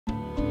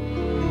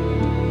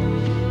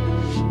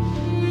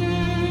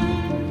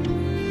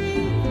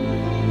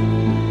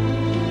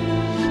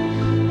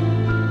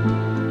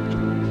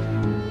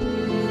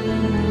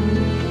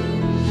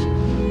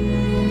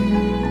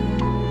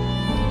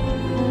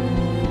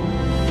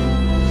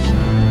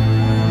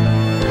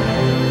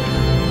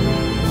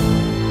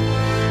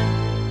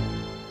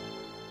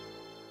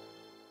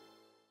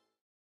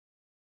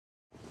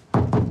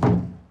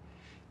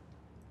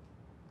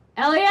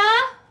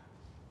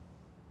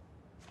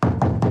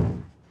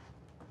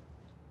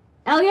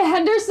Ellia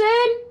Henderson?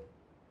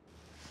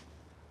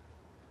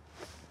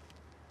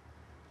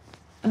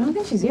 I don't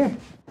think she's here.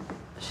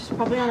 She's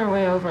probably on her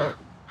way over.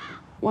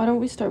 Why don't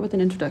we start with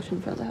an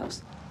introduction for the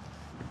house?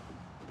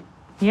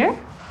 Here?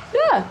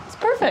 Yeah, it's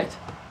perfect.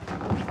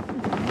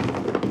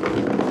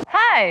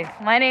 Hi,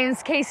 my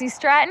name's Casey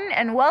Stratton,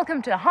 and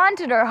welcome to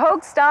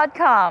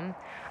HauntedOrHoax.com.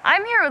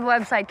 I'm here with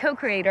website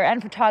co-creator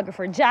and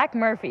photographer Jack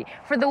Murphy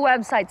for the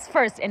website's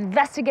first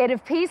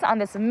investigative piece on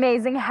this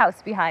amazing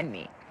house behind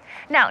me.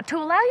 Now, to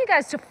allow you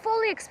guys to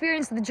fully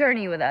experience the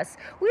journey with us,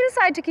 we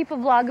decided to keep a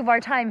vlog of our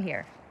time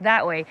here.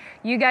 That way,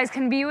 you guys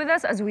can be with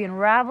us as we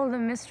unravel the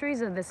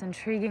mysteries of this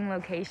intriguing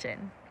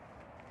location.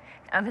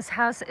 Now, this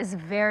house is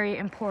very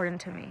important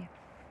to me.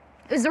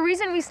 It was the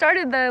reason we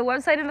started the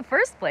website in the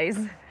first place.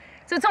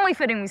 So it's only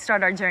fitting we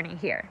start our journey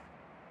here.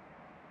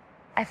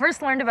 I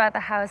first learned about the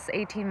house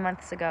 18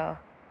 months ago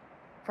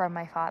from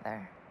my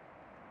father.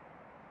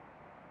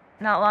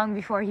 Not long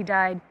before he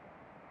died,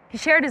 he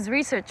shared his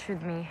research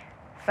with me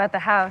about the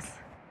house.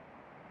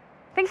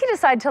 I think he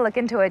decided to look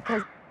into it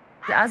because,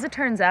 as it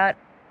turns out,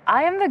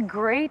 I am the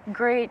great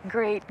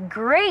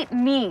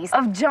niece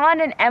of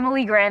John and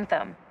Emily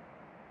Grantham.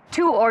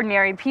 Two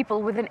ordinary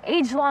people with an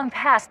age-long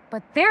past,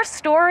 but their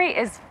story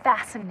is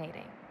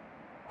fascinating.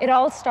 It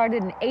all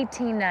started in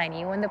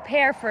 1890 when the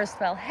pair first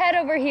fell head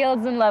over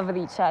heels in love with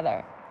each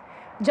other.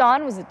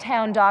 John was a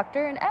town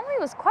doctor and Emily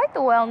was quite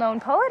the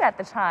well-known poet at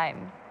the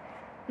time.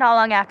 Not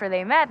long after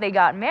they met, they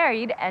got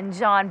married and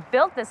John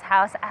built this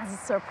house as a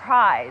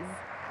surprise.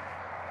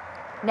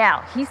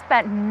 Now, he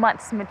spent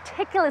months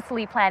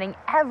meticulously planning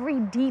every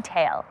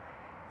detail.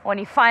 When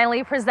he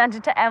finally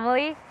presented to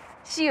Emily,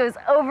 she was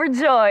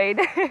overjoyed.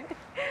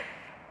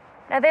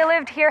 Now, they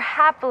lived here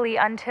happily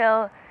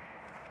until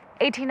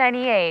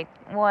 1898,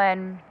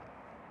 when,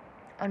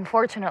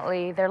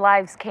 unfortunately, their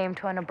lives came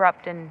to an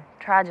abrupt and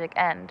tragic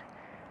end.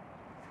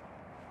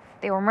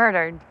 They were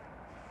murdered,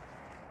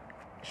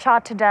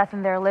 shot to death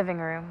in their living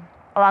room,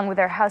 along with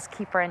their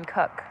housekeeper and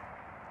cook.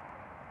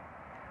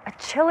 A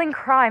chilling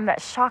crime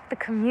that shocked the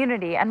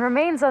community and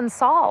remains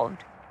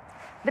unsolved.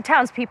 The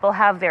townspeople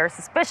have their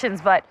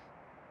suspicions, but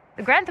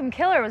the Grantham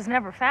killer was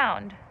never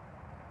found.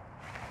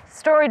 The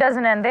story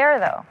doesn't end there,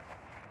 though.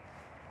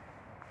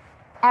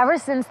 Ever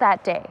since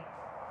that day,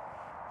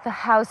 the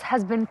house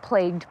has been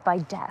plagued by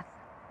death.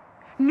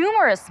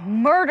 Numerous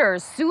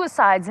murders,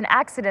 suicides, and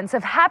accidents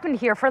have happened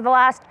here for the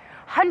last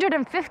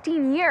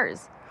 115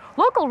 years.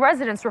 Local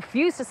residents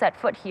refuse to set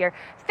foot here,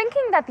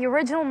 thinking that the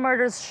original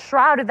murders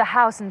shrouded the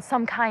house in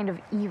some kind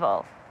of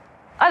evil.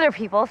 Other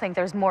people think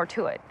there's more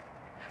to it.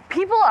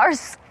 People are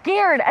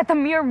scared at the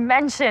mere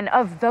mention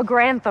of the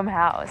Grantham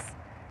house.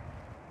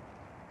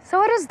 So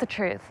what is the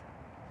truth?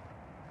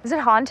 Is it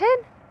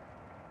haunted?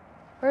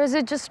 Or is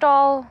it just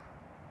all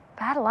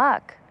bad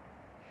luck?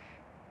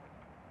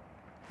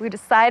 We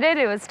decided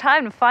it was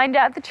time to find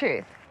out the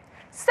truth.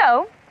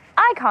 So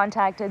I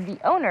contacted the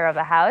owner of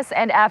the house,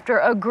 and after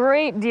a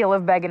great deal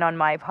of begging on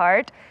my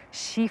part,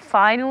 she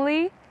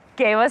finally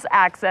gave us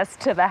access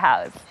to the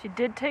house. She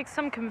did take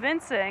some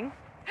convincing.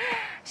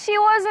 She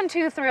wasn't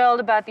too thrilled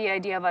about the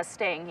idea of us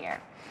staying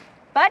here.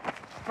 But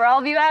for all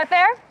of you out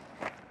there,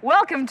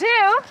 welcome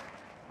to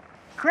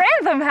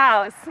Grantham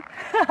House.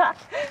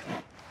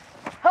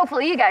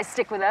 Hopefully you guys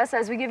stick with us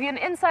as we give you an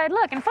inside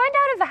look and find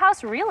out if the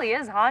house really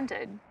is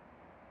haunted.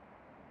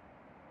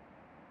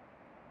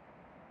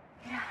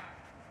 Yeah.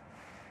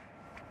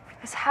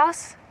 This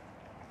house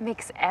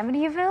makes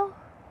Amityville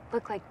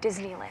look like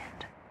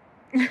Disneyland.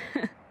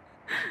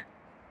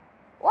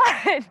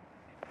 What?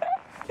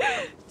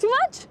 Too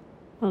much?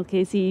 Well,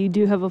 Casey, you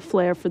do have a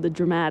flair for the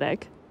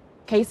dramatic.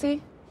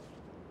 Casey?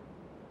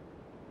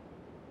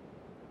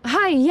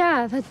 Hi,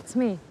 yeah, that's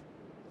me.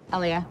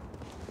 Ellia.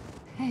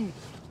 Hey.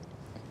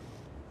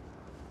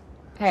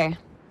 Hey.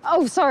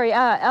 Oh, sorry,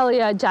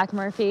 Ellia, Jack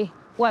Murphy,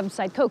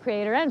 website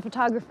co-creator and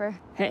photographer.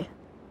 Hey,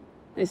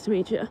 nice to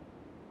meet you.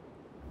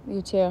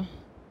 You too.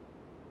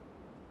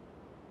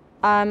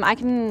 I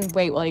can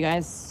wait while you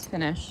guys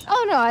finish.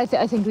 Oh, no, I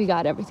think we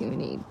got everything we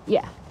need.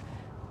 Yeah.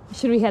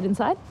 Should we head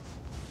inside?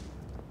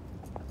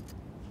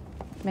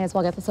 May as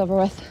well get this over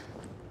with.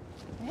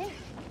 Okay,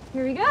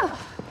 here we go.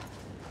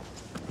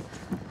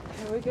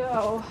 Here we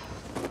go.